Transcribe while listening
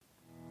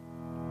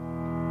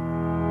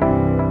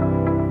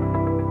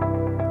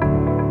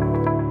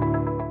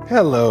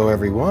Hello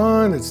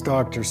everyone, it's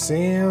Dr.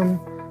 Sam.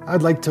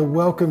 I'd like to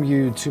welcome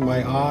you to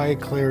my Eye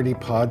Clarity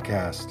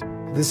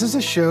podcast. This is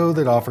a show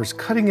that offers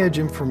cutting-edge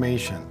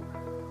information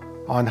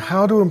on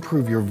how to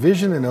improve your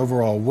vision and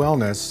overall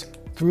wellness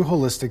through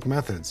holistic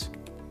methods.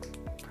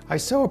 I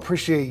so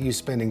appreciate you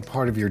spending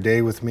part of your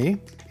day with me.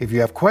 If you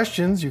have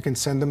questions, you can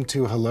send them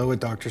to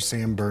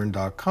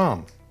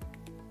hello@drsamberne.com.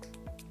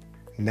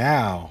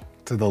 Now,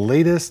 to the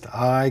latest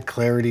Eye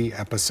Clarity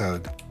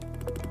episode.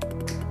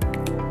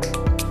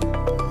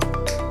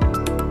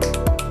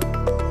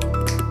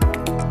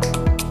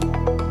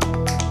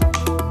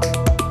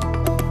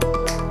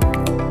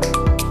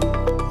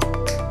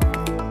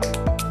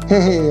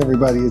 Hey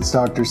everybody, it's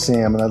Dr.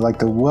 Sam, and I'd like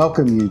to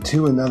welcome you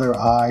to another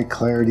Eye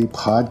Clarity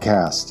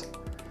podcast.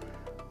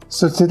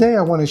 So today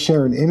I want to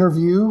share an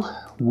interview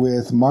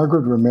with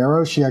Margaret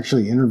Romero. She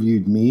actually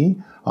interviewed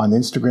me on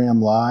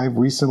Instagram Live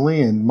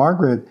recently, and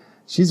Margaret,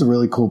 she's a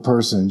really cool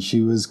person. She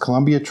was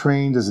Columbia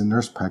trained as a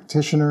nurse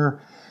practitioner.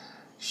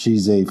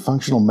 She's a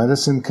functional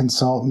medicine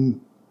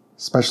consultant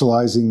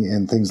specializing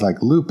in things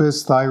like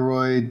lupus,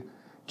 thyroid,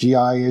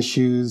 GI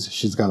issues.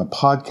 She's got a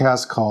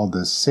podcast called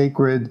the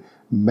Sacred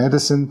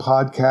Medicine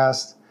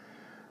Podcast.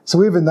 So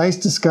we have a nice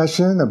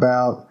discussion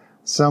about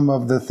some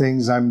of the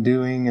things I'm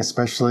doing,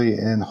 especially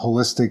in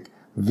holistic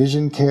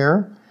vision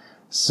care.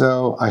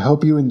 So I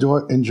hope you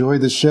enjoy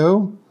the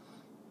show.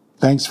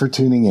 Thanks for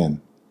tuning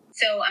in.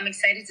 So I'm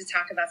excited to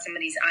talk about some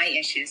of these eye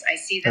issues. I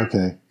see them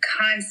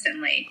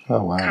constantly.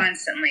 Oh, wow.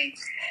 Constantly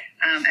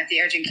at the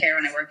urgent care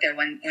when I work there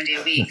one day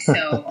a week.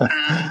 So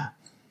why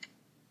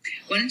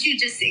don't you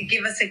just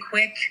give us a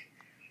quick,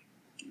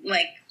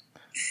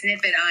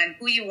 snippet on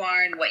who you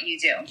are and what you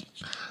do.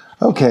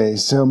 Okay,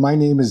 so my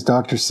name is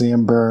Dr.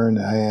 Sam Berne,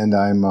 and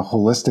I'm a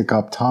holistic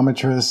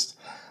optometrist.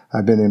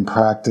 I've been in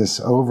practice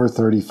over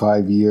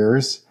 35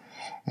 years,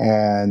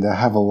 and I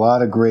have a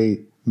lot of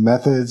great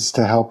methods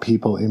to help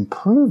people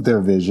improve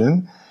their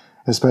vision,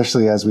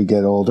 especially as we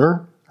get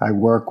older. I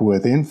work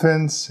with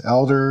infants,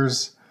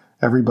 elders,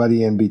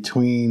 everybody in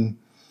between,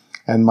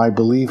 and my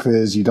belief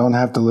is you don't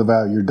have to live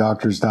out your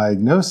doctor's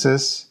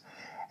diagnosis,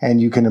 and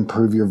you can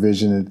improve your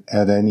vision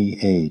at any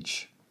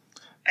age.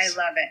 I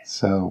love it.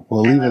 So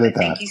we'll leave it at that.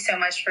 Thank you so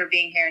much for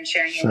being here and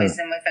sharing your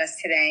wisdom with us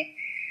today.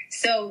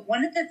 So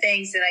one of the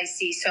things that I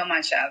see so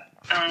much of,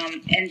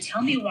 and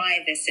tell me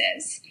why this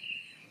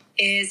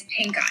is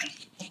pink eye.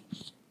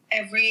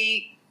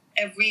 Every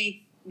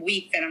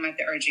week that I'm at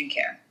the urgent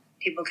care,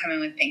 people come in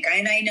with pink eye.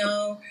 And I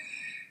know,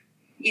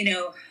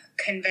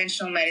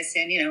 conventional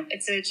medicine,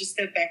 it's just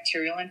a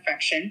bacterial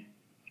infection.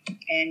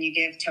 And you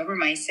give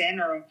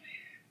tobramycin or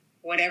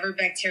whatever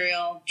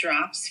bacterial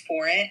drops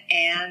for it,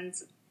 and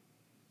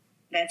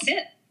that's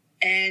it.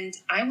 And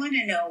I want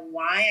to know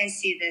why I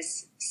see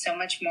this so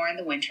much more in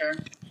the winter,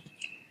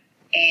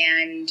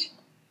 and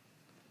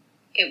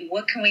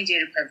what can we do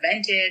to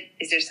prevent it?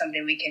 Is there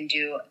something we can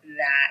do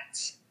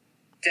that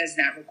does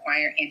not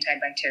require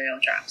antibacterial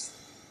drops?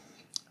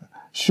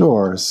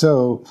 Sure.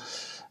 So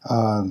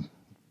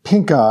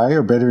pink eye,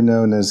 or better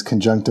known as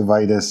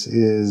conjunctivitis,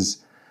 is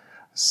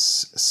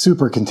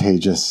super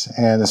contagious,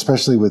 and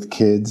especially with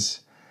kids.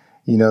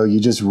 You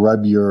just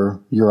rub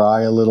your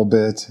eye a little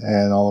bit,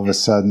 and all of a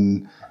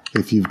sudden,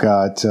 if you've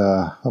got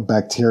a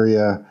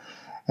bacteria,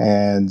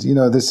 and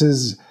this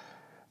is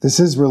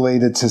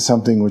related to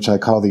something which I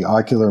call the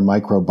ocular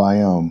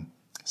microbiome.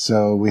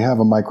 So we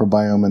have a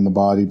microbiome in the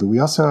body, but we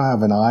also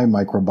have an eye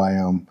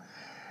microbiome.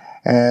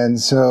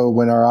 And so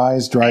when our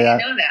eyes dry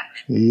out,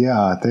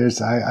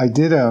 I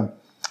did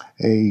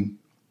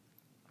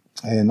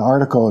an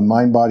article in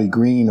Mind Body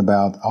Green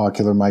about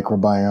ocular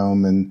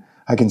microbiome, and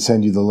I can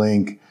send you the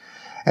link.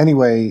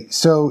 Anyway,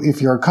 so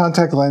if you're a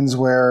contact lens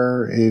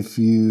wearer, if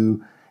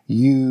you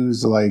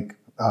use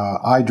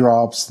eye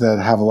drops that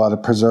have a lot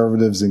of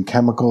preservatives and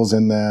chemicals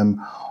in them,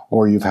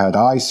 or you've had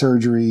eye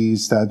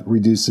surgeries that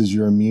reduces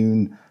your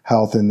immune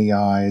health in the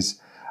eyes,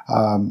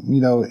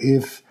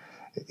 if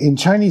in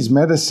Chinese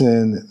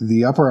medicine,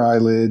 the upper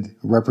eyelid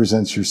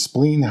represents your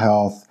spleen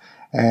health,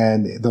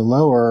 and the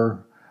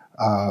lower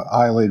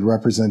eyelid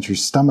represents your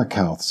stomach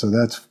health. So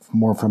that's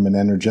more from an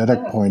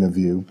energetic point of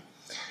view.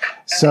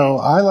 So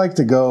I like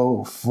to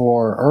go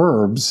for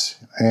herbs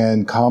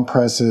and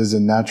compresses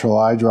and natural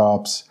eye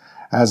drops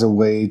as a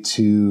way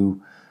to,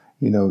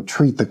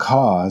 treat the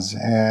cause.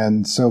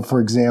 And so,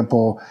 for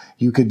example,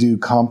 you could do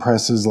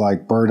compresses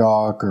like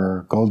burdock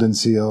or golden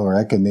seal or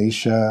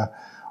echinacea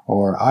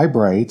or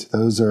eyebright.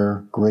 Those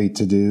are great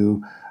to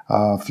do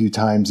a few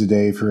times a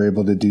day if you're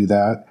able to do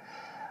that.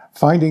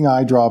 Finding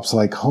eye drops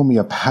like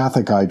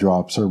homeopathic eye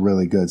drops are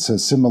really good. So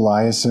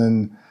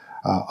Similacin,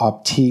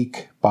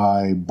 Optique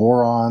by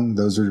Boron,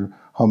 those are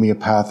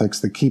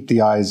homeopathics that keep the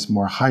eyes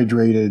more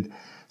hydrated.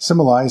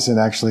 Similacin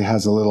actually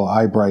has a little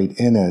eyebright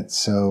in it,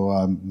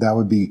 so that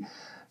would be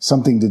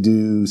something to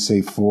do,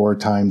 say, 4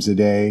 times a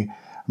day.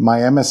 My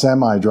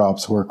MSM eye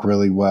drops work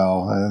really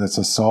well. That's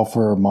a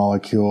sulfur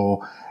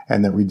molecule,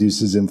 and that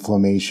reduces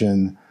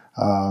inflammation.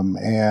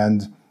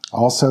 And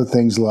also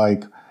things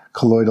like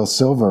colloidal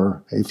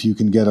silver. If you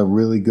can get a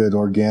really good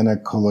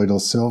organic colloidal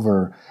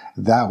silver,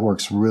 that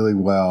works really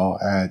well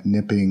at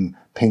nipping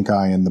pink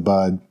eye in the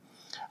bud,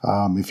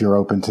 if you're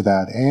open to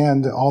that.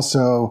 And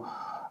also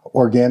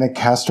organic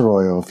castor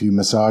oil. If you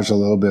massage a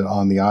little bit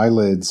on the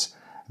eyelids,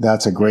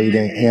 that's a great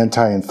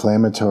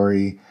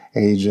anti-inflammatory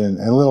agent.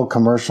 And a little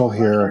commercial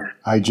here.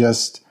 I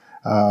just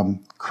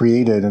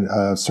created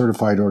a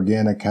certified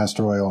organic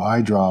castor oil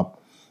eye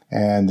drop,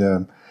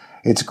 and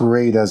it's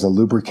great as a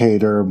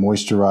lubricator,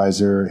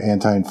 moisturizer,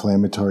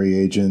 anti-inflammatory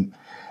agent.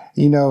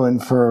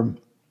 And for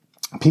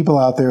people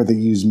out there that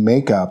use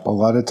makeup, a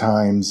lot of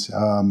times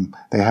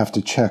they have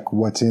to check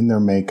what's in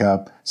their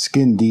makeup.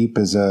 Skin Deep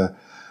is a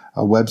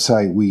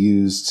website we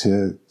use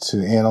to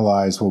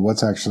analyze,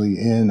 what's actually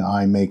in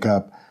eye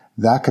makeup.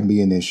 That can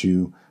be an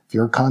issue. If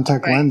you're a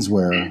contact lens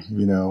wearer,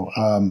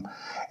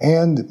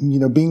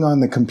 and, being on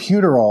the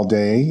computer all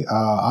day,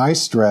 eye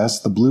stress,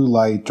 the blue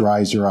light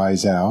dries your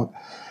eyes out.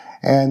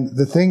 And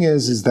the thing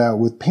is that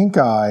with pink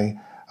eye,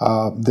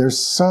 there's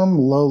some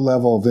low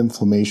level of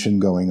inflammation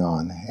going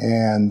on.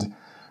 And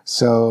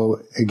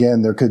so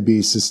again, there could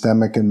be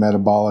systemic and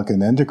metabolic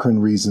and endocrine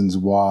reasons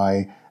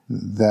why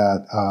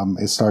that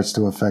it starts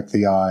to affect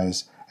the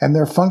eyes. And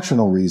there are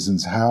functional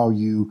reasons, how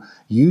you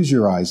use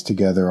your eyes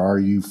together. Are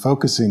you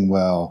focusing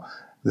well?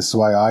 This is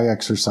why eye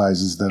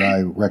exercises that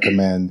I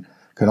recommend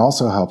can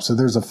also help. So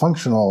there's a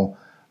functional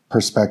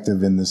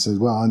perspective in this as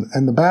well.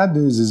 And the bad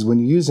news is when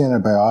you use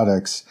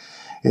antibiotics,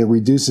 it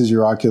reduces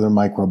your ocular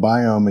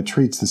microbiome. It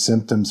treats the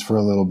symptoms for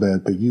a little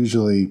bit, but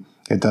usually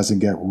it doesn't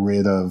get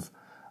rid of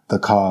the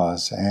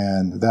cause.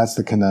 And that's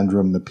the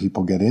conundrum that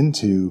people get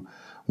into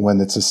when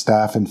it's a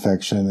staph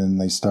infection and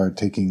they start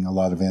taking a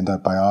lot of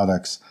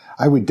antibiotics.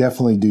 I would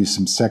definitely do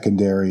some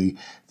secondary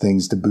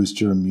things to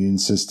boost your immune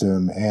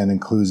system and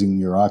including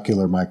your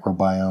ocular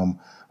microbiome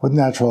with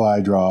natural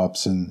eye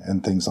drops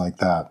and things like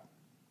that.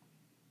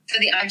 So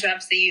the eye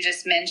drops that you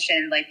just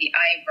mentioned, like the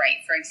Eye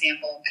Bright, for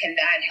example, can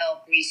that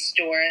help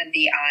restore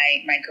the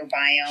eye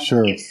microbiome?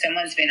 Sure. If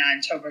someone's been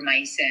on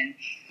tobramycin,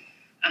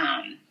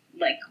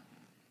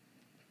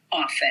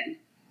 often.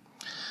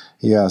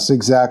 Yes,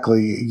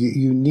 exactly.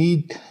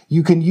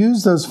 You can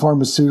use those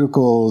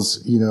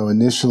pharmaceuticals,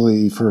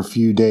 initially for a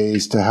few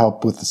days to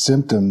help with the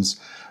symptoms,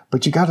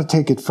 but you got to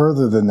take it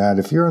further than that.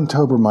 If you're on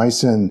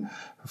tobramycin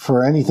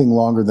for anything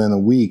longer than a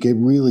week, it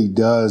really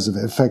does.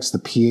 It affects the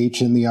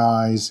pH in the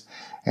eyes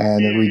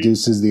and it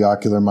reduces the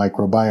ocular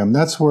microbiome.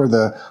 That's where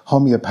the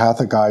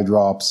homeopathic eye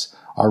drops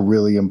are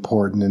really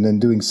important. And then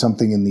doing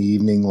something in the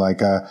evening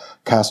like a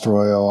castor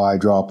oil eye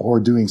drop or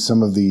doing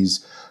some of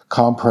these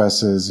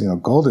compresses,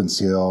 Golden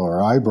Seal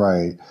or Eye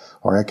Bright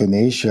or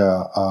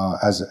Echinacea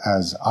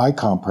as eye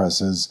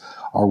compresses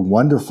are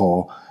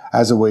wonderful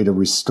as a way to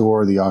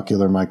restore the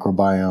ocular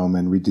microbiome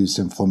and reduce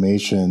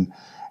inflammation.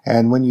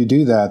 And when you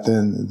do that,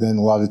 then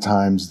a lot of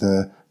times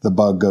the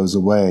bug goes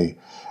away.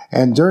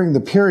 And during the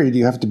period,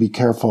 you have to be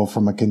careful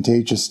from a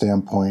contagious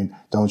standpoint.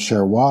 Don't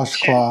share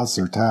washcloths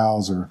or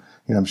towels or,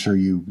 I'm sure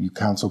you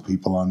counsel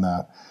people on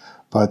that.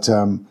 But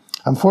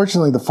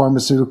unfortunately, the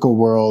pharmaceutical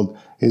world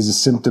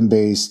is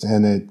symptom-based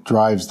and it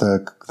drives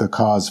the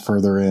cause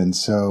further in.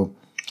 So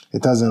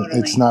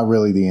it's not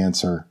really the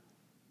answer.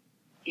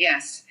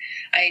 Yes,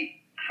 I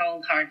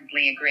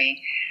wholeheartedly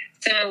agree.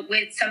 So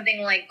with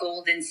something like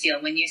Golden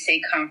Seal, when you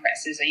say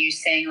compresses, are you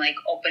saying like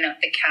open up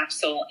the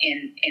capsule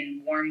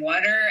in warm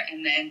water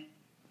and then?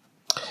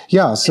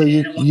 Yeah, so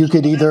you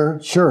could either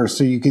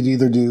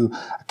do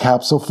a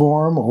capsule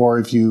form, or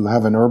if you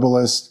have an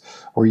herbalist,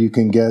 or you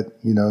can get,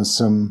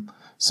 some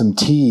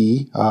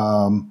tea,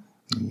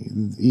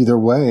 either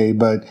way.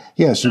 But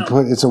yes,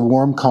 it's a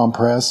warm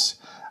compress,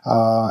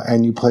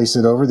 and you place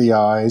it over the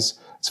eyes.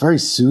 It's very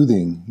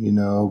soothing,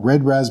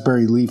 Red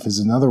raspberry leaf is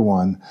another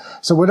one.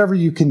 So whatever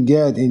you can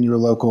get in your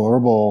local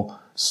herbal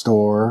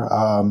store,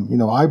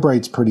 Eye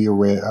Bright's pretty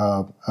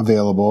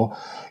available.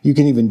 You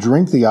can even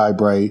drink the Eye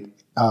Bright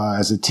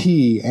as a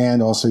tea,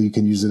 and also you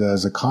can use it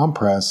as a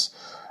compress.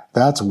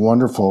 That's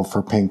wonderful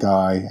for pink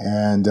eye.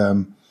 And,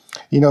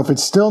 if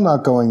it's still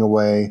not going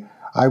away,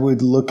 I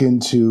would look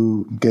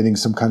into getting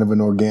some kind of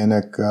an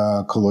organic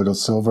colloidal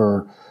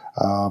silver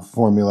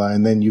formula,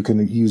 and then you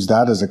can use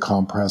that as a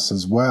compress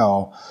as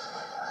well.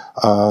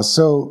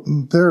 So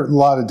there are a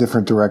lot of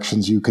different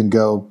directions you can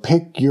go.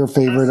 Pick your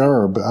favorite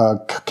herb.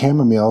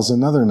 Chamomile is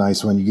another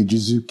nice one. You could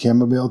just do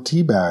chamomile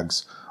tea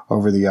bags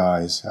over the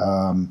eyes.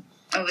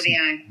 Over the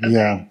eye. Okay.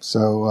 Yeah.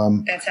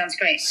 So that sounds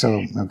great.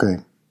 So okay.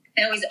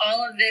 Now is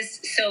all of this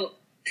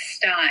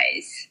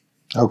styes?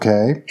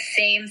 Okay.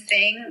 Same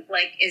thing.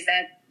 Like, is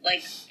that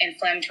like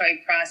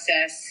inflammatory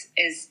process?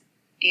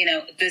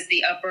 Does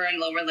the upper and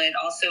lower lid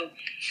also,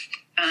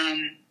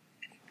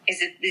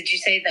 did you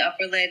say the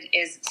upper lid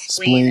is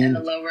spleen and the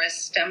lower is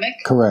stomach?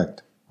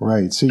 Correct.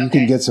 Right. So you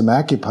can get some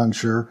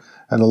acupuncture,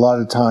 and a lot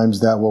of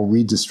times that will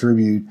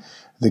redistribute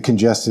the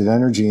congested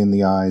energy in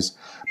the eyes.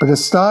 But a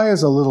stye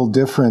is a little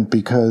different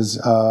because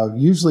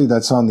usually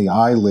that's on the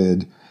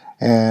eyelid.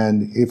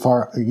 And if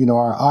our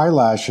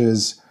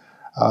eyelashes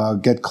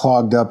get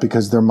clogged up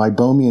because they're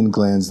meibomian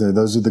glands there.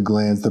 Those are the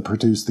glands that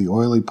produce the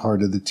oily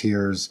part of the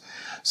tears.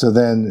 So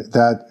then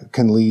that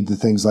can lead to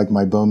things like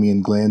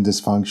meibomian gland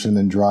dysfunction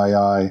and dry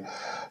eye.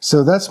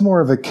 So that's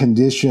more of a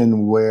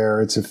condition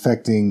where it's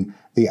affecting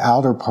the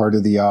outer part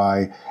of the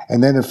eye.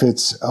 And then if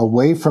it's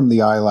away from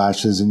the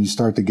eyelashes and you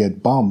start to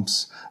get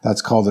bumps,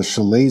 that's called a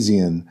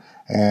chalazion.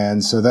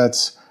 And so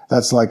that's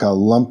like a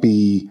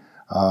lumpy,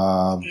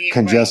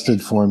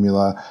 congested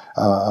formula,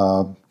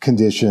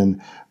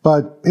 condition.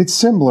 But it's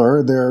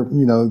similar. There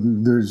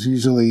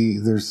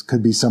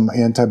could be some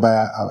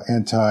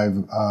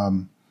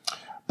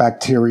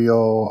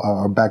bacterial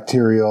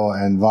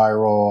and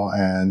viral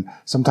and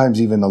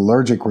sometimes even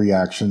allergic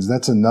reactions.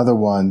 That's another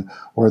one,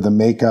 or the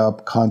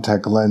makeup,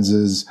 contact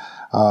lenses.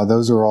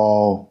 Those are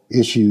all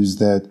issues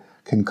that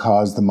can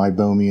cause the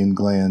meibomian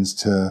glands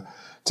to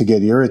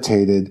get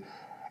irritated.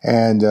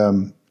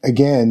 And,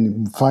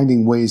 again,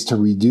 finding ways to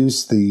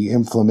reduce the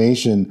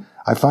inflammation.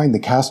 I find the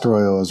castor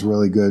oil is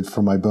really good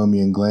for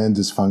meibomian gland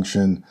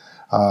dysfunction.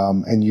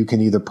 And you can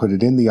either put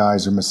it in the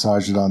eyes or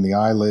massage it on the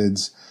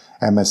eyelids.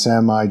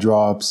 MSM eye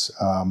drops,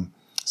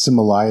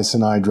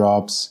 Similacin eye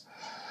drops.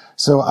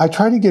 So I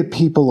try to get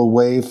people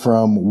away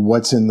from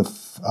what's in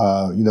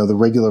the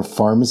regular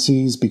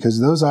pharmacies,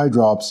 because those eye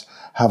drops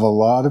have a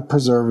lot of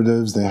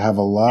preservatives. They have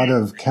a lot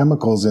of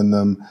chemicals in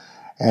them.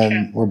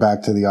 And we're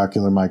back to the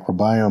ocular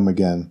microbiome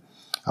again.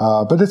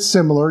 But it's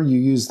similar. You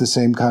use the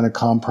same kind of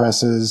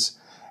compresses.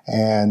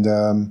 And,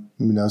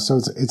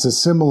 so it's a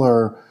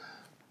similar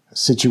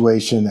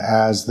situation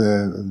as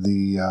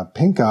the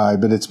pink eye,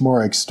 but it's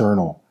more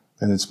external.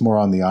 And it's more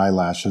on the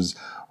eyelashes,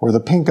 or the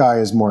pink eye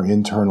is more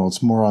internal.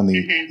 It's more on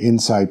the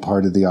inside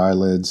part of the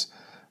eyelids.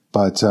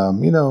 But,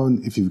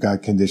 if you've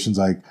got conditions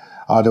like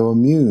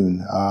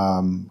autoimmune,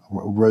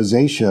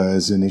 rosacea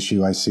is an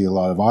issue. I see a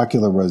lot of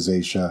ocular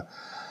rosacea,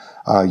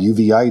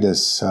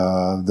 uveitis,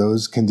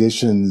 those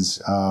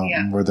conditions,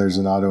 where there's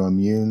an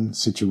autoimmune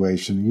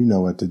situation, you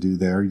know what to do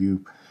there.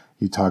 You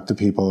talk to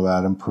people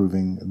about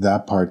improving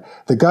that part.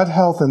 The gut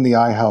health and the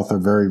eye health are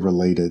very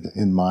related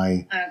in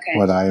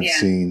what I have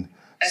seen.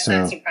 That's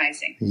not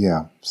surprising.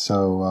 Yeah.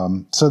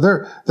 So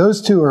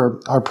those two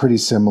are pretty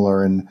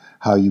similar in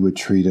how you would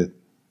treat it.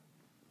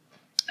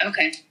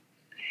 Okay.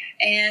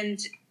 And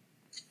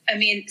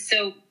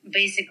so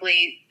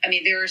basically,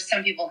 there are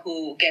some people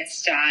who get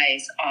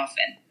styes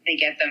often. They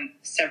get them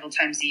several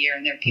times a year,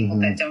 and there are people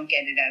that don't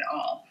get it at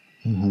all.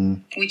 Mm-hmm.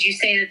 Would you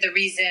say that the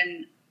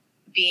reason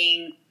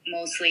being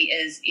mostly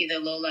is either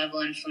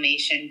low-level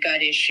inflammation,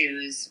 gut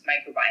issues,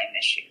 microbiome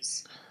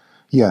issues?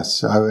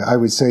 Yes, I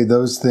would say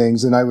those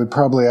things, and I would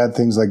probably add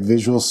things like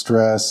visual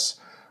stress,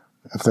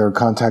 if they're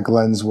contact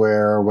lens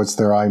wear, what's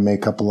their eye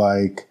makeup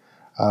like,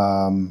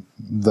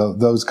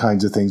 those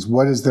kinds of things.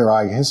 What is their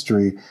eye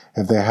history?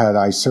 If they had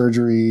eye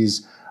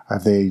surgeries,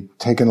 have they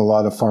taken a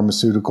lot of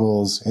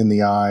pharmaceuticals in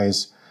the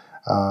eyes?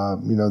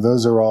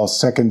 Those are all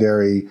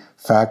secondary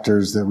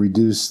factors that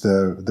reduce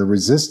the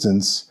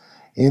resistance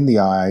in the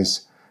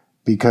eyes,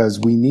 because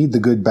we need the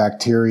good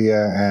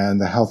bacteria and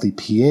the healthy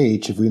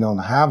pH. If we don't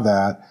have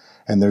that,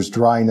 and there's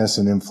dryness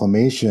and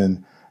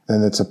inflammation,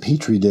 then it's a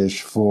petri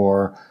dish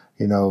for,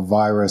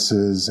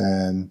 viruses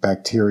and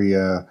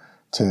bacteria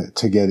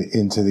to get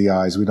into the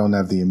eyes. We don't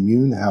have the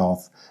immune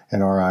health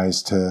in our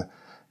eyes to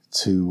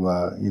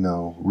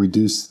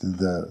reduce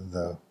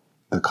the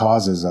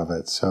causes of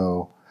it.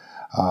 So,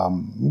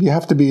 you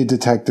have to be a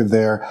detective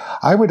there.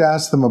 I would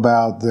ask them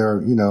about their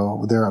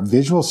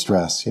visual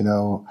stress.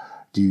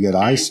 Do you get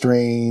eye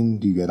strain?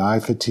 Do you get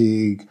eye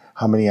fatigue?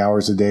 How many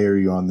hours a day are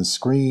you on the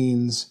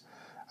screens?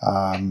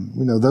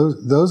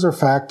 Those are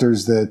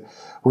factors that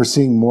we're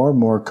seeing more and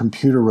more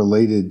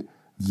computer-related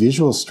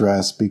visual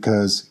stress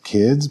because of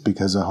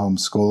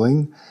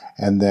homeschooling,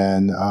 and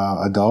then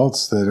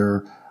adults that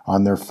are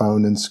on their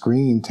phone and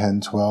screen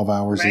 10, 12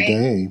 hours a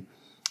day.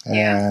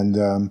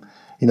 And,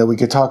 we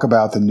could talk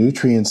about the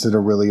nutrients that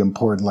are really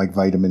important, like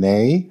vitamin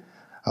A.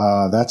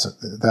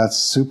 That's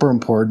super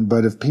important.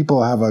 But if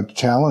people have a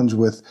challenge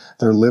with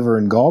their liver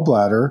and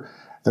gallbladder,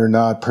 they're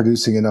not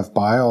producing enough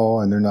bile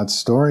and they're not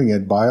storing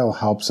it. Bile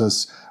helps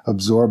us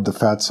absorb the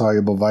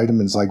fat-soluble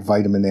vitamins like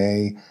vitamin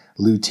A,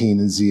 lutein,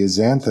 and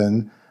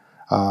zeaxanthin.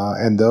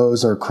 And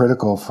those are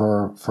critical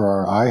for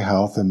our eye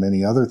health and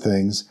many other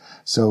things.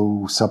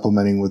 So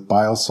supplementing with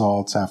bile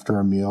salts after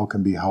a meal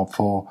can be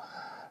helpful.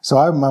 So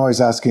I'm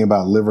always asking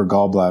about liver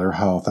gallbladder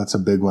health. That's a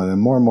big one.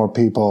 And more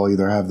people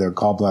either have their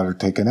gallbladder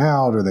taken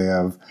out or they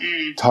have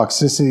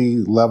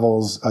toxicity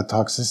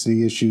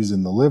issues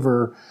in the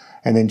liver.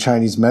 And in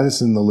Chinese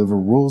medicine, the liver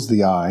rules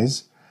the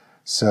eyes.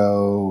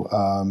 So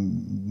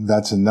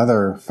that's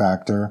another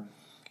factor.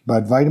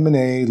 But vitamin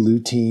A,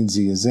 lutein,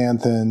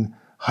 zeaxanthin,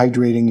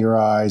 hydrating your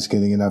eyes,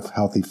 getting enough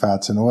healthy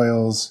fats and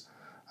oils,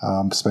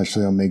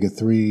 especially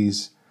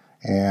omega-3s.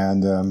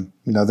 And,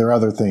 there are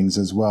other things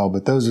as well,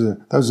 but those are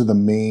the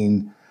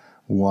main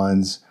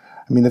ones.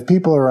 If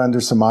people are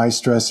under some eye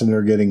stress and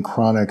they're getting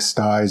chronic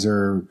styes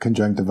or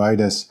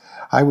conjunctivitis,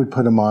 I would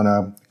put them on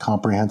a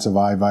comprehensive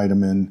eye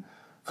vitamin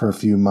for a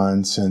few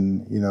months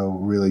and,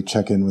 really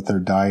check in with their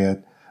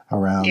diet.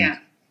 around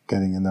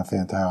getting enough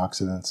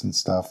antioxidants and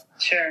stuff.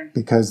 Sure.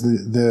 Because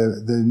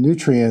the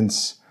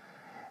nutrients,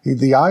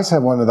 the eyes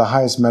have one of the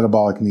highest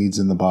metabolic needs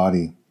in the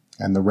body,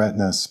 and the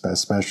retina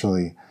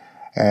especially.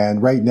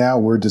 And right now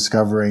we're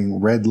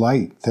discovering red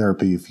light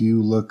therapy. If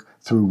you look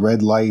through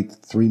red light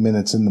 3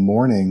 minutes in the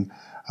morning,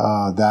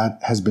 that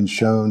has been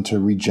shown to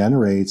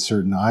regenerate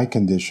certain eye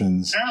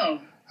conditions. Oh.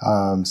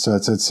 So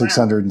it's at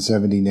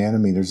 670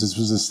 nanometers. This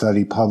was a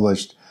study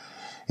published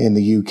in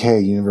the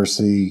UK,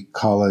 University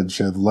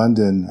College of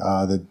London.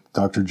 The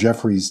Dr.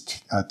 Jeffrey's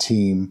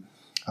team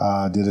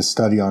did a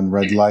study on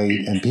red light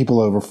and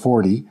people over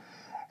 40.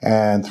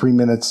 And 3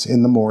 minutes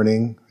in the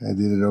morning, they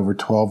did it over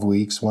 12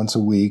 weeks, once a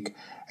week.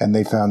 And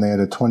they found they had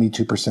a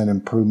 22%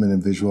 improvement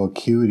in visual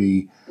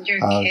acuity. You're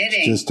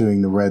kidding. Just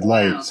doing the red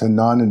light. So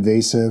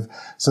non-invasive.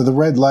 So the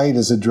red light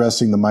is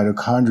addressing the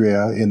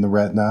mitochondria in the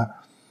retina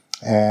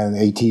and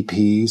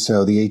ATP.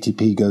 So the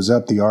ATP goes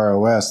up, the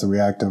ROS, the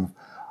reactive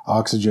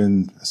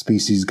oxygen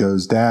species,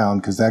 goes down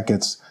because that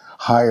gets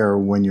higher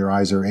when your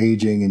eyes are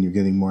aging and you're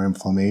getting more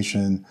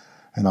inflammation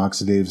and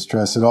oxidative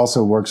stress. It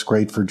also works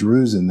great for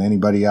drusen.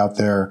 Anybody out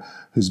there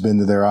who's been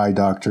to their eye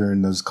doctor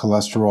and those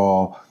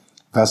cholesterol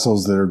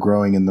vessels that are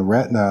growing in the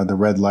retina, the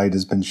red light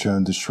has been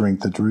shown to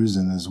shrink the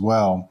drusen as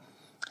well.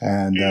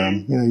 And,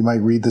 you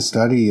might read the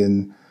study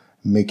and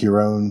make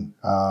your own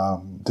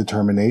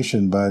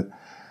determination, but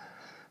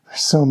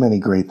there's so many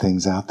great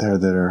things out there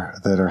that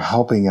are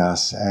helping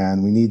us,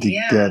 and we need to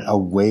get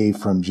away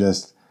from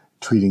just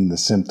treating the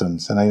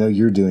symptoms. And I know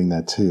you're doing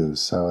that too,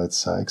 so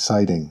it's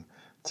exciting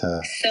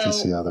to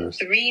see others.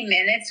 3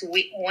 minutes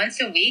once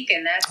a week,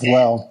 and that's it.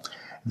 Well,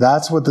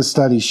 that's what the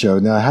study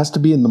showed. Now, it has to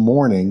be in the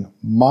morning.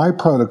 My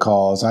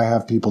protocol is I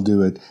have people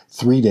do it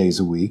 3 days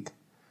a week,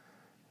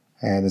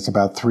 and it's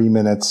about 3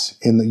 minutes.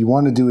 You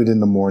want to do it in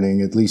the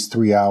morning, at least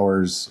 3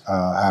 hours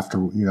after,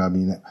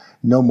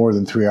 no more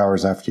than 3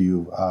 hours after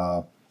you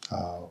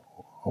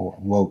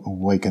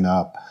waken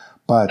up.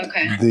 But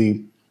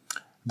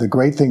the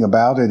great thing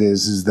about it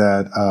is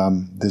that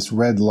this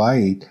red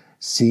light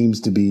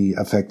seems to be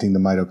affecting the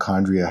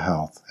mitochondria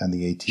health and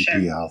the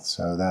ATP health.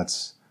 So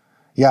that's,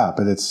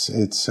 but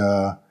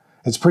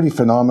it's pretty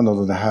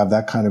phenomenal to have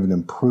that kind of an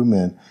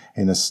improvement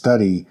in a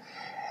study.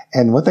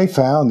 And what they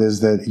found is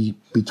that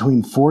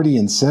between 40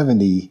 and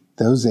 70,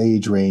 those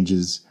age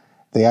ranges,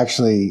 they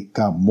actually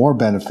got more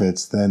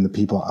benefits than the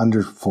people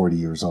under 40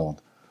 years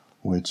old,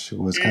 which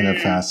was kind of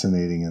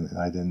fascinating. And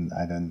I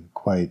didn't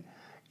quite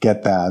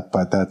get that,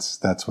 but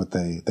that's what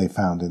they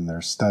found in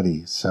their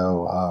study.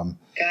 So,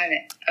 got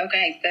it.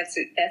 Okay. That's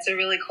a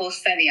really cool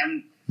study.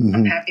 I'm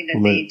happy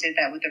that they did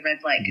that with the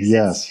red light.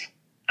 Yes.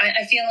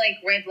 I feel like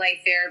red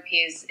light therapy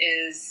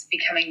is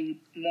becoming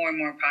more and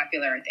more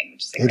popular, I think,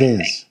 which is a great thing.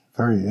 It is.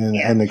 Very,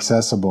 and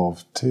accessible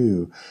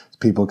too.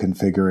 People can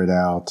figure it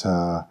out,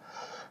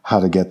 how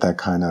to get that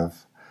kind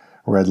of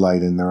red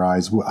light in their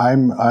eyes.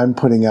 I'm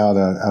putting out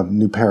a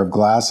new pair of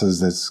glasses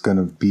that's going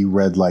to be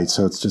red light.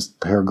 So it's just a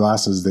pair of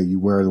glasses that you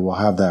wear that will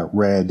have that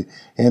red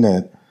in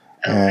it.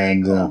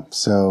 Cool.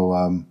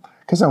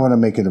 Because I want to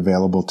make it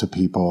available to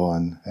people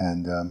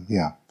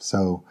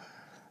so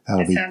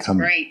that'll be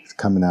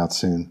coming out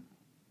soon.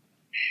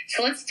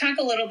 So let's talk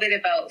a little bit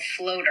about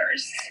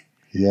floaters.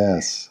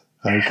 Yes.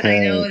 Okay.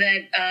 I know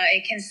that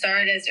it can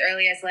start as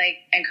early as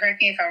and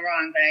correct me if I'm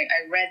wrong, but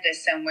I read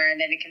this somewhere,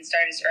 and then it can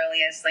start as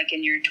early as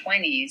in your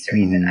 20s or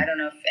even, I don't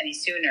know if any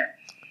sooner.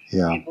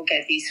 Yeah. People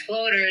get these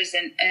floaters,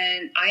 and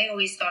I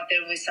always thought that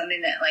it was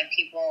something that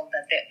people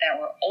that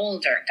were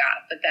older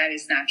got, but that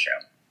is not true.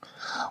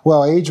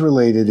 Well,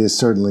 age-related is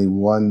certainly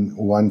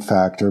one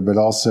factor, but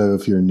also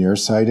if you're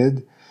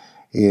nearsighted,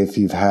 if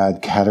you've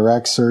had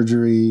cataract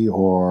surgery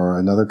or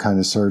another kind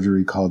of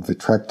surgery called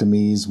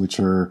vitrectomies, which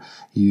are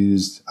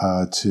used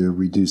to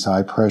reduce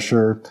eye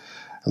pressure,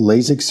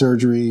 LASIK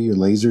surgery or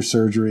laser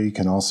surgery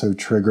can also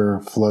trigger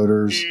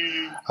floaters.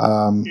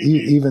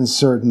 Even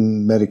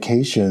certain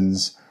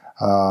medications,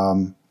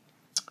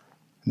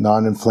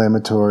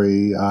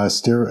 non-inflammatory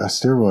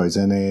steroids,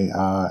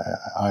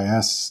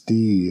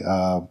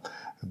 NAISD,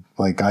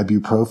 like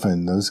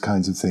ibuprofen, those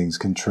kinds of things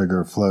can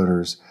trigger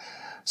floaters.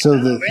 So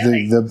the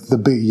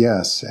big,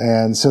 yes.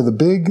 And so the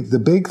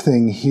big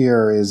thing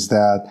here is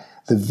that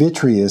the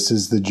vitreous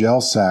is the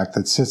gel sac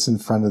that sits in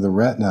front of the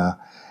retina,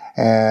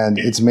 and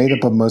it's made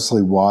up of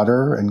mostly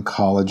water and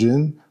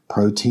collagen,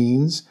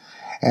 proteins.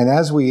 And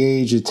as we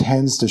age, it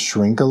tends to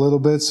shrink a little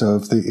bit.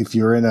 So if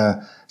you're in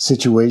a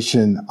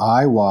situation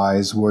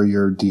eye-wise where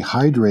you're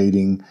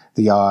dehydrating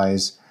the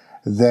eyes,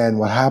 then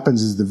what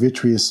happens is the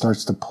vitreous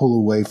starts to pull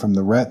away from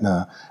the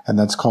retina, and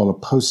that's called a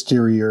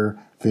posterior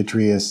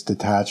vitreous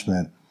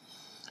detachment.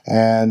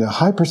 And a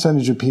high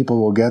percentage of people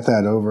will get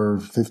that. Over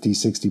 50,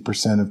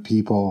 60% of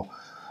people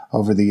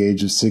over the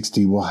age of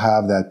 60 will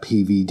have that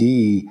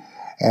PVD.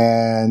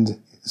 And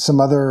some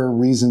other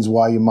reasons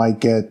why you might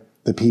get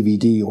the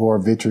PVD or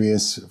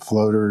vitreous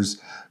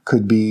floaters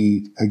could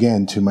be,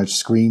 again, too much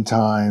screen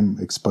time,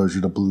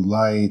 exposure to blue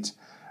light,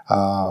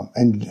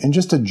 and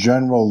just a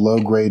general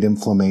low-grade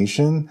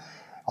inflammation.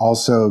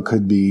 Also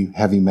could be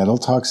heavy metal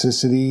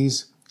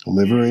toxicities,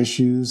 Liver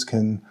issues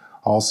can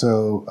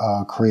also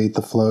create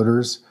the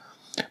floaters.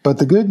 But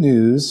the good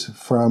news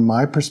from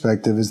my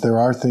perspective is there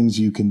are things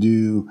you can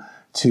do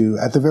to,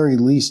 at the very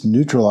least,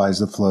 neutralize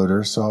the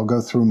floaters. So I'll go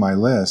through my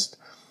list.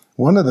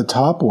 One of the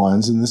top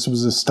ones, and this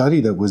was a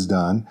study that was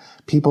done,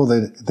 people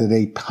that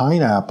ate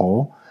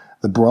pineapple,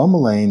 the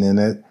bromelain in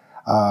it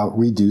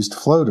reduced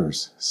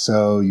floaters.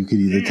 So you could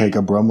either take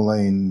a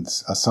bromelain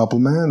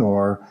supplement,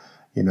 or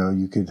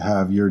you could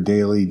have your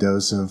daily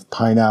dose of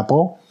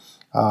pineapple.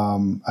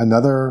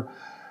 Another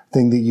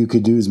thing that you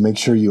could do is make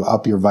sure you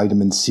up your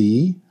vitamin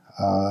C.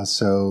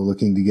 So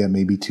looking to get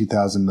maybe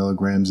 2,000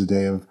 milligrams a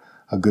day of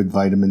a good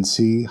vitamin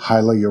C.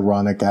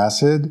 Hyaluronic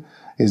acid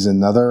is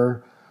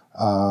another.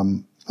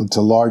 It's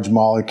a large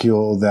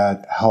molecule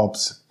that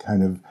helps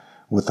kind of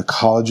with the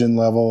collagen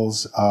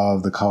levels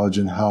of the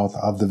collagen health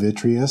of the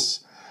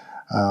vitreous.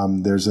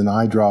 There's an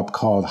eye drop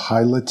called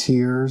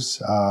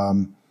Hylatears,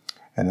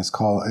 and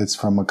it's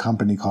from a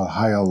company called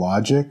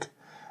Hyalogic,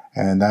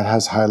 and that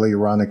has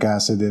hyaluronic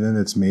acid in it.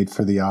 It's made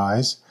for the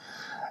eyes.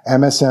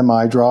 MSM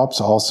eye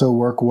drops also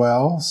work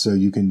well, so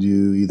you can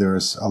do either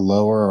a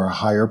lower or a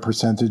higher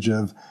percentage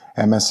of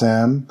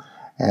MSM,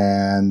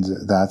 and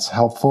that's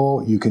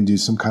helpful. You can do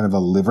some kind of a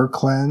liver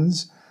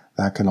cleanse.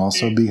 That can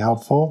also be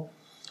helpful.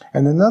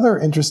 And another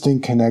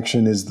interesting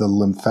connection is the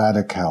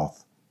lymphatic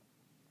health.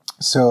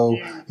 So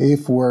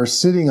if we're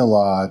sitting a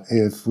lot,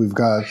 if we've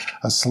got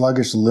a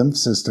sluggish lymph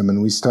system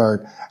and we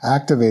start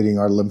activating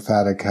our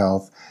lymphatic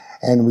health,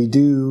 and we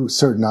do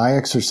certain eye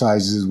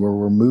exercises where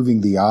we're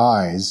moving the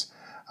eyes,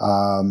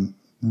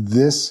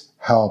 this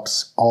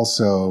helps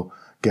also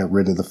get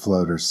rid of the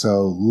floaters.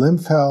 So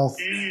lymph health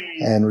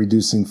and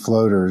reducing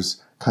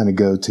floaters kind of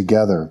go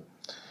together.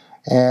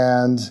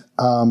 And,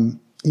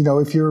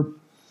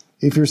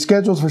 if you're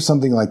scheduled for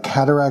something like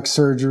cataract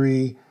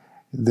surgery,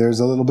 there's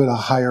a little bit of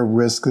higher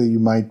risk that you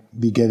might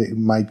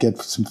get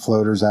some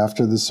floaters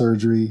after the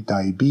surgery.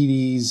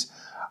 Diabetes,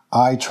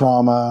 eye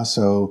trauma,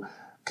 so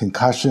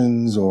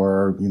concussions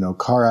or,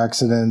 car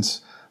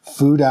accidents,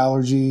 food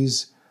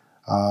allergies,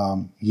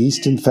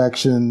 yeast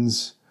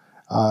infections.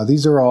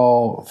 These are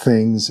all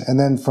things. And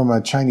then from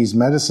a Chinese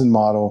medicine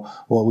model,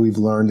 what we've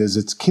learned is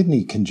it's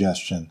kidney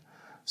congestion.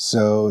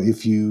 So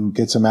if you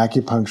get some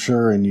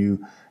acupuncture and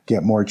you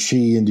get more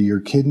qi into your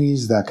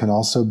kidneys, that can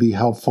also be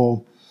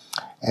helpful.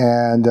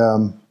 And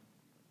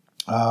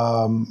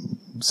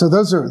so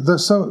those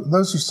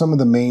are some of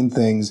the main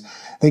things.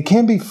 They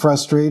can be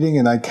frustrating,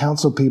 and I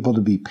counsel people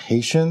to be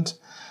patient,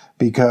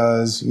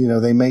 because,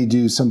 they may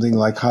do something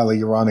like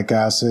hyaluronic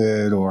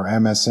acid or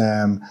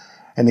MSM,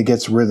 and it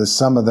gets rid of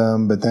some of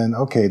them, but then,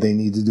 they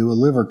need to do a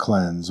liver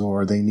cleanse,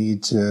 or they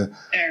need to,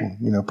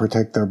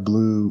 protect their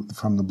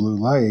from the blue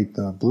light,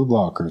 blue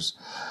blockers.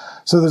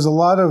 So there's a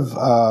lot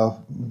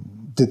of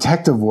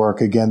detective work,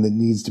 again, that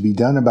needs to be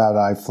done about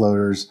eye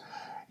floaters.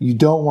 You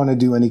don't want to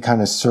do any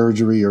kind of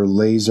surgery or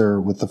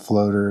laser with the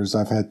floaters.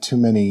 I've had too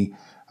many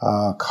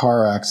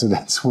car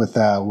accidents with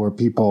that, where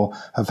people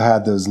have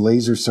had those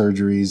laser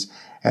surgeries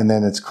and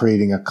then it's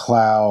creating a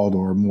cloud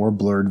or more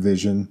blurred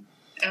vision.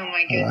 Oh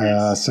my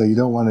goodness. So you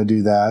don't want to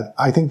do that.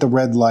 I think the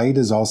red light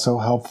is also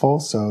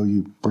helpful. So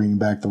you bring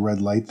back the red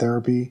light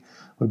therapy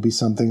would be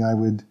something I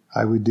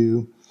would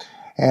do.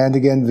 And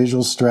again,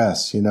 visual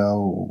stress,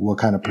 what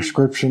kind of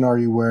prescription are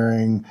you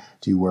wearing?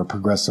 Do you wear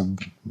progressive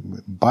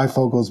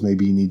bifocals?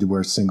 Maybe you need to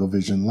wear single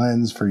vision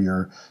lens for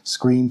your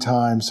screen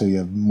time so you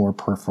have more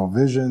peripheral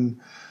vision.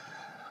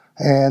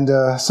 And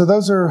so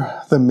those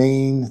are the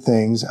main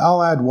things.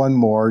 I'll add one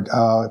more,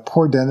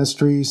 poor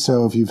dentistry.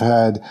 So if you've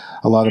had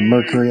a lot of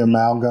mercury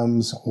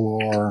amalgams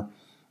or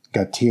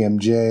got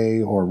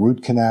TMJ or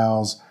root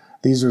canals,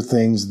 these are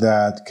things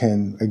that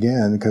can,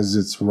 again, because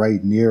it's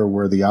right near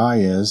where the eye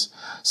is,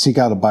 seek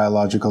out a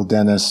biological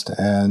dentist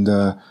and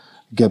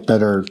get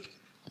better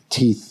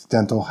teeth,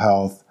 dental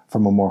health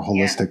from a more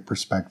holistic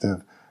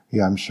perspective.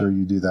 Yeah, I'm sure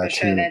you do that too.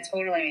 For sure, that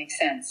totally makes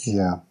sense.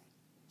 Yeah.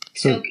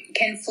 So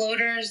can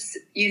floaters,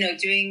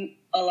 doing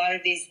a lot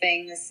of these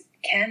things,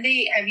 have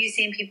you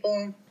seen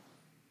people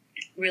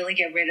really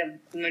get rid of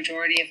the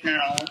majority, if not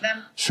all of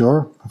them?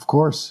 Sure, of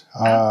course.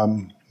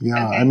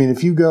 Yeah, okay. I mean,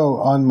 if you go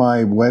on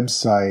my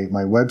website,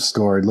 my web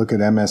store, look at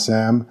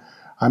MSM,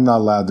 I'm not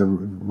allowed to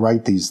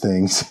write these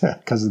things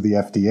because of the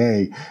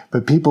FDA,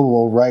 but people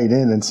will write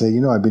in and say,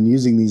 I've been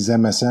using these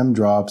MSM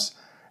drops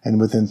and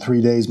within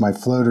 3 days, my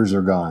floaters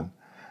are gone.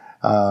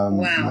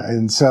 Wow.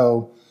 And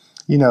so,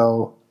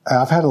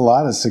 I've had a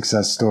lot of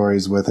success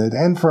stories with it.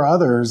 And for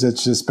others,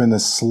 it's just been a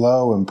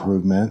slow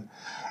improvement.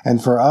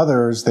 And for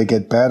others, they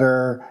get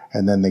better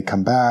and then they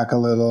come back a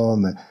little.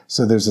 And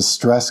so there's a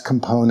stress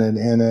component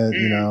in it,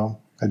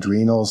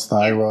 adrenals,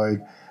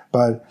 thyroid.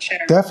 But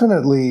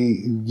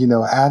definitely,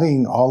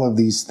 adding all of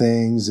these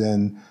things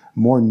and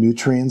more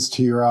nutrients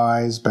to your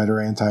eyes, better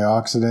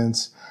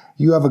antioxidants,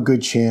 you have a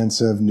good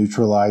chance of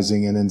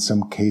neutralizing and in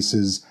some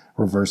cases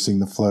reversing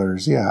the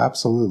floaters. Yeah,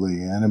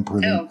 absolutely. And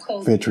improving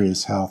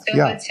vitreous health. So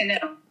good to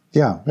know.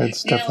 Yeah,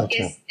 it's definitely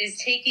true.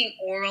 Is taking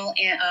oral,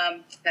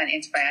 not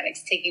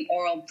antibiotics, taking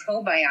oral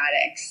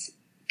probiotics,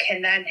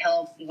 can that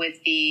help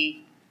with the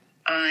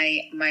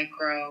eye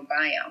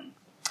microbiome?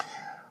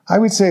 I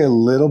would say a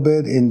little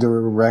bit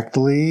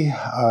indirectly.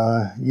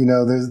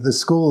 The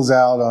school is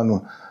out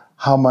on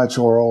how much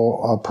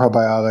oral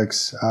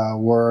probiotics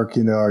work.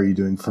 Are you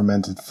doing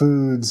fermented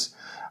foods?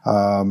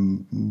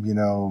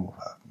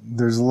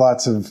 There's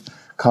lots of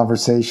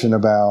conversation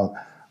about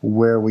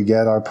where we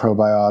get our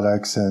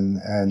probiotics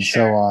and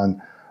Sure. so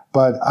on.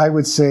 But I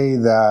would say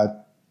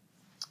that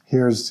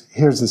here's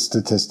the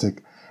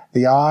statistic.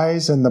 The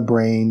eyes and the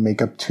brain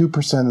make up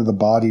 2% of the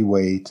body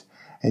weight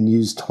and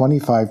use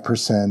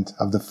 25%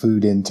 of the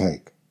food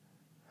intake.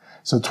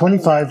 So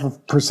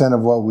 25%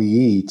 of what we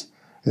eat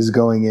is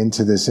going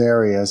into this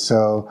area.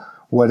 So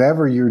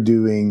whatever you're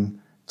doing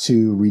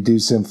to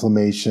reduce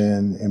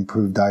inflammation,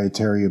 improve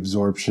dietary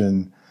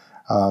absorption,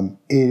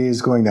 it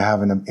is going to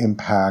have an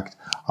impact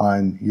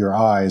on your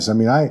eyes. I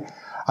mean,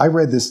 I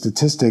read this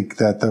statistic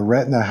that the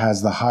retina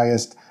has the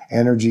highest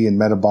energy and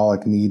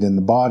metabolic need in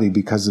the body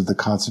because of the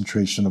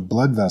concentration of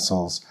blood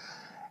vessels.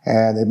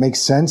 And it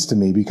makes sense to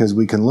me because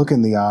we can look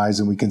in the eyes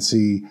and we can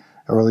see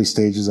early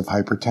stages of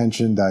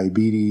hypertension,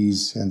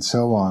 diabetes, and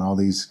so on, all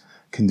these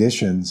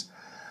conditions.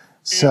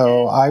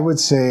 So I would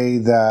say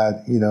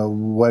that,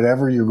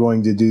 whatever you're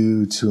going to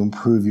do to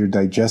improve your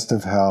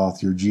digestive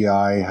health, your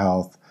GI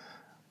health,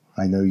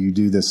 I know you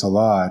do this a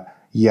lot.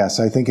 Yes,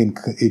 I think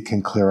it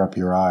can clear up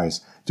your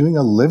eyes. Doing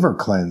a liver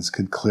cleanse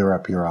could clear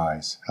up your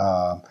eyes.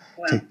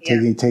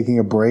 Taking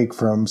a break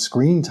from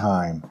screen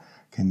time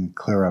can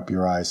clear up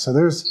your eyes. So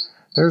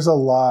there's a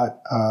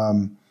lot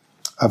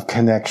of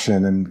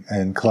connection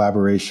and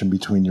collaboration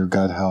between your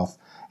gut health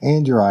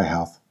and your eye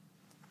health.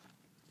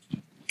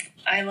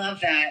 I love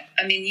that.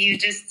 I mean, you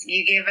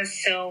gave us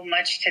so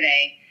much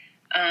today,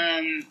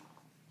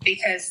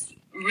 because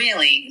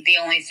really the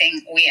only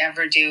thing we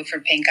ever do for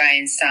pink eye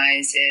and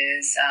size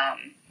is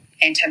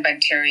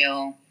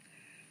antibacterial,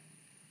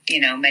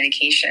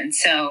 medication.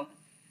 So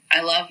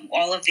I love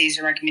all of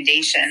these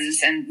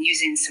recommendations and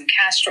using some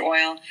castor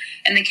oil.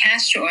 And the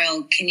castor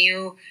oil,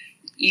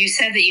 you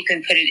said that you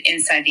can put it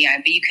inside the eye,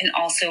 but you can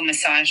also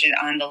massage it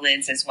on the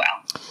lids as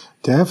well.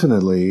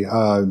 Definitely.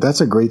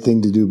 That's a great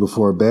thing to do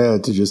before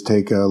bed, to just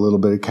take a little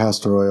bit of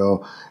castor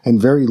oil and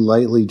very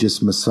lightly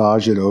just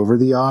massage it over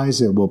the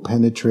eyes. It will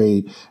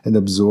penetrate and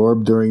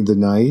absorb during the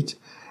night.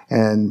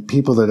 And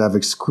people that have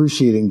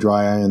excruciating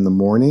dry eye in the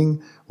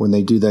morning, when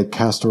they do that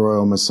castor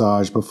oil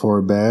massage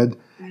before bed,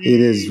 it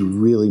is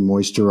really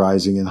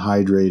moisturizing and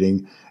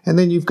hydrating. And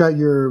then you've got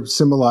your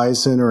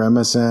Similicin or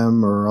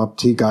MSM or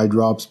Optique eye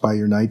drops by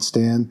your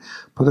nightstand.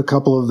 Put a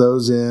couple of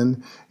those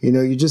in.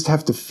 You just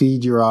have to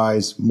feed your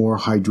eyes more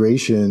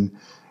hydration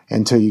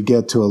until you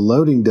get to a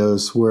loading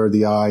dose where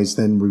the eyes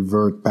then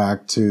revert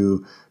back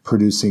to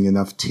producing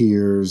enough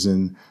tears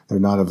and they're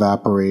not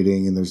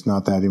evaporating and there's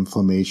not that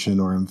inflammation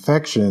or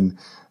infection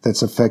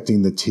that's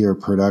affecting the tear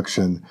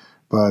production.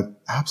 But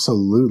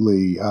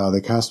absolutely,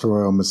 the castor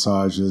oil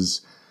massage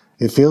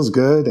it feels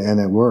good and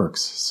it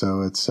works.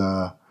 So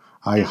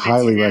I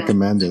highly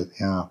recommend it.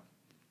 Yeah.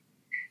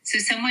 So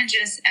someone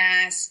just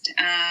asked,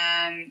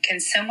 can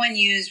someone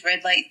use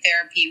red light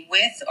therapy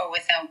with or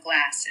without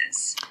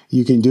glasses?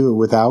 You can do it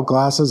without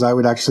glasses. I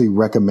would actually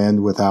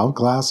recommend without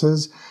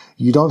glasses.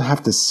 You don't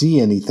have to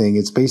see anything.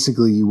 It's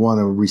basically you want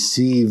to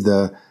receive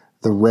the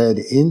red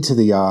into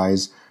the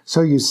eyes.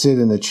 So you sit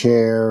in a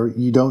chair.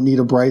 You don't need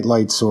a bright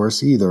light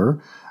source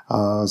either.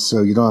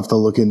 So you don't have to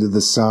look into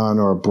the sun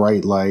or a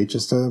bright light,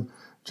 just a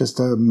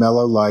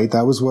mellow light.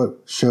 That was what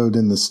showed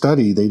in the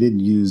study. They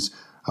didn't use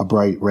a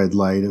bright red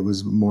light. It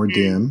was more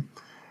dim.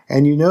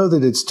 And you know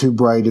that it's too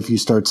bright if you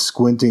start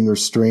squinting or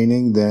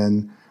straining,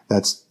 then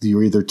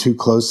you're either too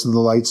close to the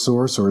light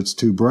source or it's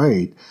too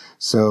bright.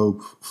 So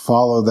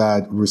follow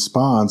that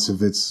response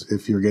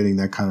if you're getting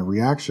that kind of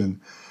reaction.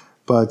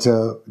 But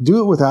do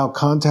it without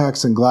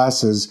contacts and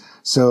glasses,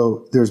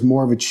 so there's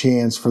more of a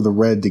chance for the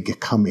red to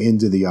come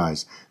into the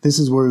eyes. This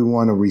is where we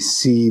want to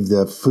receive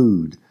the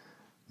food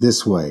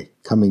this way,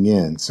 coming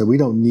in. So we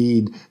don't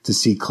need to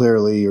see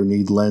clearly or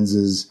need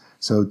lenses.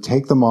 So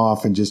take them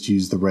off and just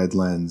use the red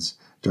lens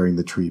during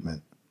the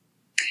treatment.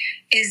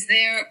 Is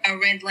there a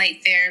red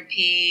light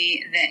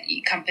therapy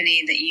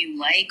company that you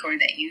like or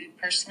that you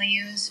personally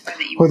use? Or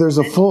that you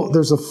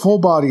there's a full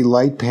body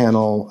light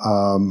panel,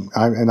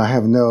 and I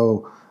have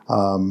no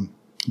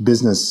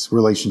business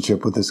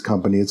relationship with this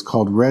company. It's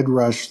called Red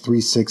Rush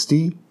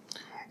 360.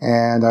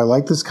 And I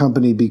like this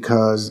company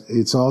because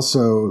it's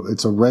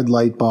a red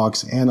light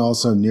box and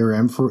also near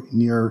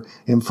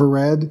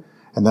infrared.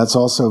 And that's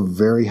also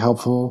very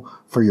helpful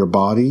for your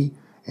body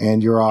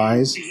and your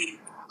eyes.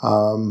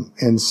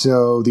 And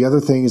so the other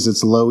thing is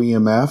it's low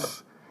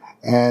EMF.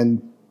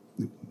 And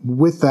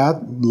with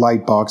that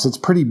light box, it's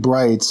pretty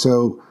bright.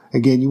 So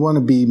again, you want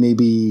to be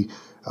maybe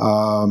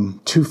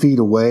 2 feet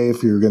away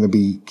if you're going to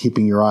be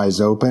keeping your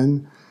eyes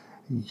open.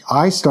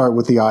 I start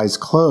with the eyes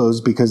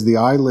closed because the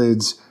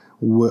eyelids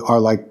are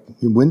like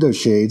window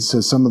shades.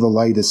 So some of the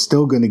light is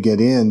still going to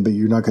get in, but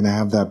you're not going to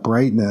have that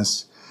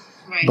brightness.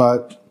 Right.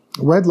 But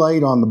red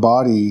light on the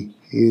body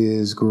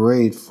is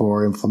great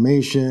for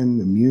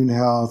inflammation, immune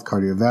health,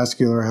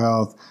 cardiovascular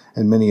health,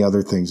 and many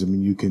other things. I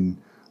mean, you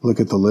can look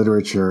at the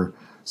literature.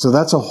 So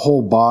that's a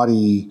whole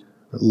body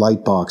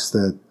light box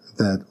that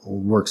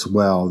works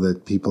well,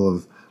 that people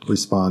have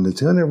responded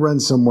to, and it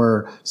runs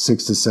somewhere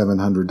 $600 to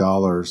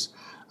 $700.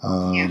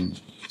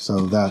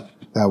 So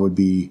that would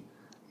be,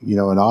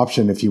 an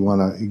option if you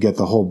want to get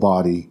the whole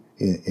body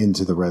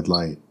into the red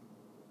light.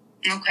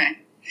 Okay.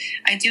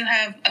 I do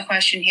have a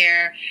question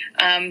here.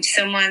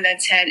 Someone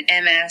that's had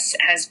MS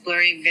has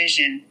blurry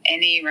vision.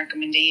 Any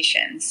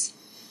recommendations?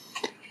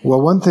 Well,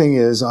 one thing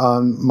is,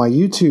 on my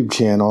YouTube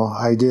channel,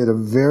 I did a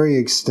very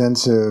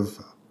extensive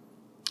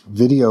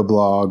video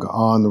blog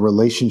on the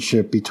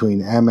relationship between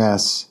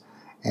MS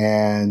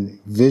and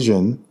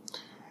vision.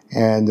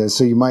 And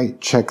so you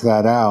might check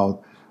that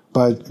out.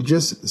 But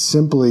just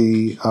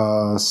simply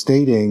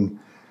stating,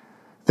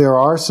 there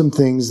are some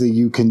things that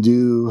you can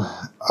do,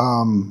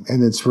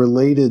 and it's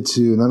related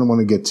to, and I don't want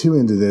to get too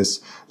into this,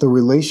 the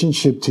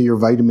relationship to your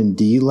vitamin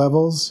D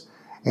levels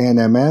and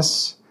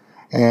MS.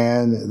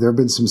 And there have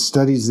been some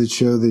studies that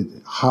show that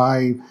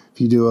if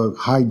you do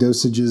high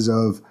dosages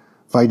of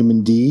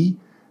vitamin D,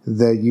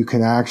 that you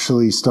can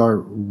actually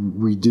start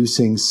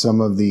reducing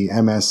some of the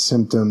MS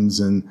symptoms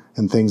and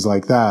things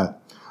like that.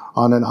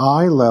 On an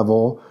eye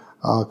level,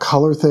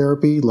 color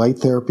therapy, light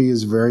therapy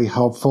is very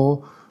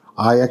helpful.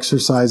 Eye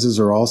exercises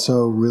are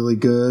also really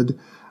good.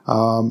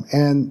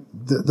 And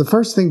the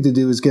first thing to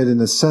do is get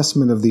an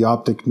assessment of the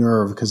optic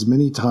nerve, because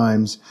many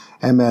times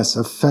MS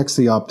affects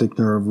the optic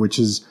nerve, which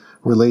is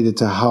related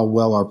to how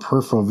well our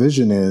peripheral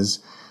vision is.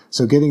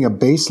 So getting a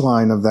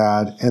baseline of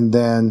that, and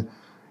then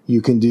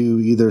you can do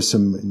either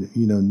some,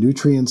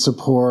 nutrient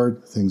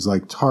support, things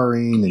like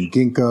taurine and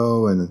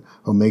ginkgo and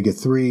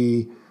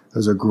omega-3.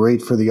 Those are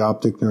great for the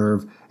optic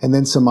nerve. And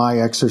then some eye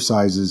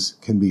exercises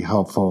can be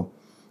helpful.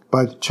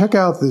 But check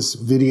out this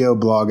video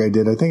blog I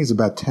did. I think it's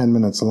about 10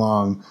 minutes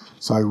long.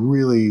 So I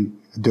really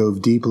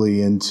dove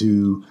deeply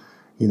into,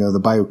 the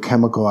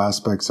biochemical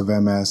aspects of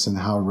MS and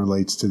how it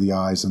relates to the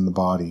eyes and the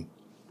body.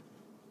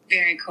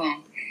 Very cool.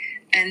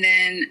 And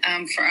then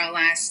for our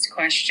last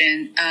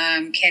question,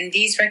 can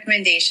these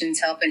recommendations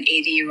help an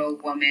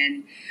 80-year-old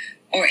woman,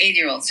 or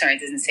 80-year-old, sorry,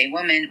 it doesn't say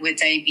woman, with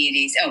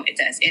diabetes? Oh, it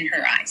does, in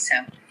her eyes. So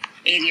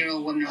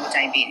 80-year-old woman with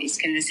diabetes.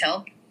 Can this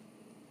help?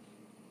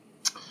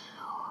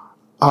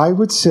 I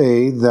would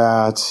say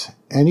that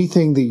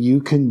anything that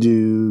you can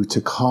do to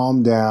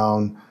calm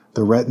down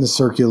the retina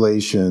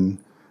circulation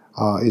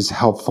is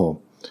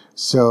helpful.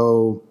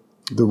 So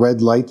the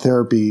red light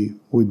therapy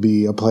would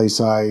be a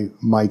place I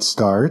might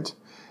start.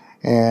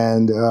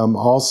 And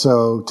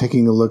also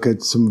taking a look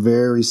at some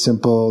very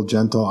simple,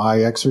 gentle eye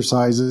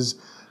exercises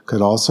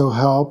could also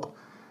help.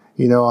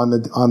 On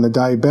the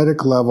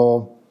diabetic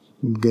level,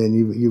 again,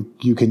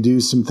 you can do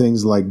some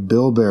things like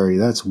bilberry.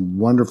 That's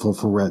wonderful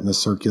for retina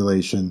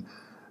circulation.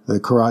 The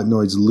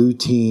carotenoids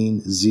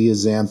lutein,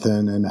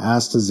 zeaxanthin, and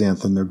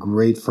astaxanthin, they're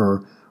great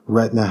for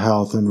retina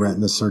health and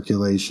retina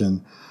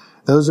circulation.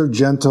 Those are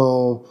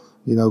gentle,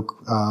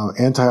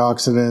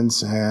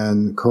 antioxidants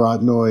and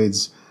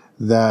carotenoids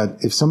that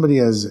if somebody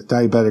has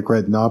diabetic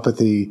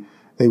retinopathy,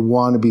 they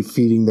want to be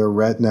feeding their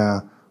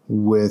retina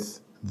with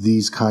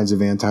these kinds of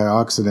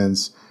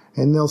antioxidants,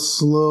 and they'll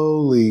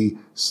slowly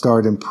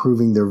start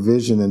improving their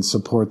vision and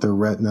support their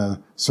retina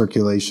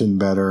circulation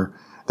better.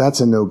 That's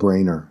a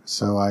no-brainer.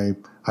 So I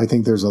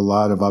think there's a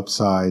lot of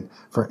upside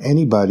for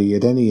anybody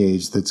at any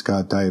age that's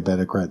got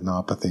diabetic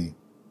retinopathy.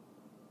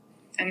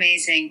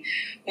 Amazing.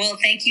 Well,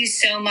 thank you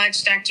so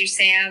much, Dr.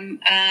 Sam.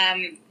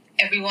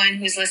 Everyone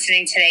who's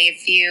listening today,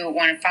 if you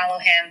want to follow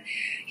him,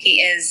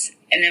 he is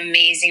an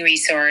amazing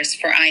resource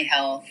for eye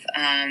health.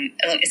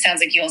 It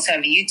sounds like you also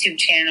have a YouTube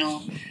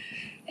channel,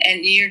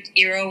 and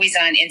you're always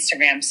on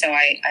Instagram, so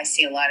I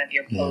see a lot of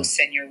your posts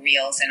and your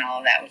reels and all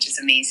of that, which is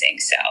amazing.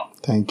 So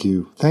thank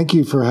you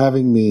for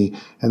having me,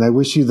 and I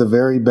wish you the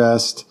very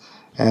best,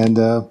 and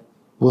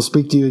we'll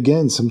speak to you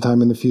again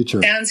sometime in the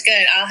future. Sounds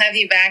good. I'll have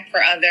you back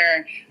for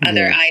other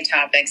eye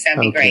topics. That'd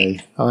be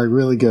great. All right,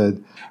 really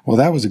good. Well,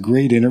 that was a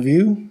great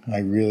interview. I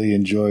really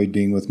enjoyed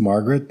being with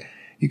Margaret.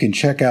 You can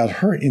check out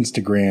her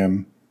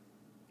Instagram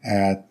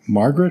at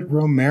Margaret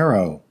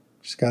Romero.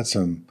 She's got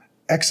some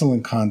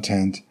excellent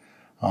content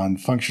on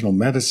functional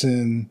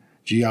medicine,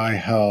 GI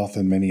health,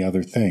 and many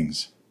other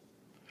things.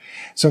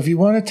 So if you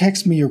want to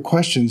text me your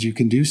questions, you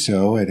can do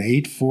so at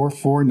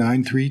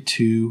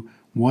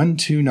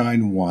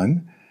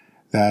 844-932-1291.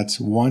 That's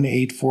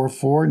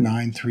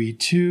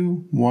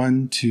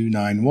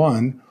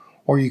 1-844-932-1291.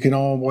 Or you can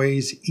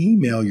always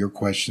email your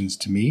questions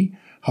to me,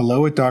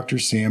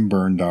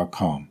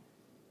 hello@drsambyrne.com.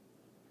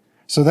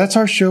 So that's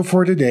our show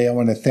for today. I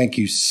want to thank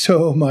you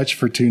so much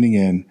for tuning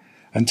in.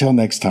 Until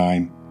next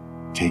time,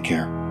 take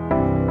care.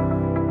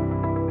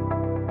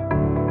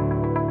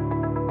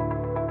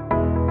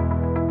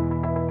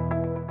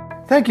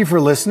 Thank you for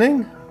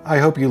listening. I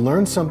hope you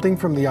learned something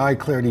from the Eye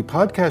Clarity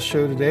podcast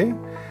show today.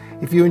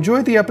 If you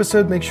enjoyed the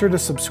episode, make sure to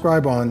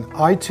subscribe on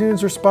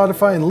iTunes or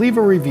Spotify and leave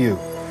a review.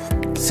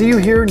 See you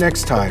here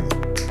next time.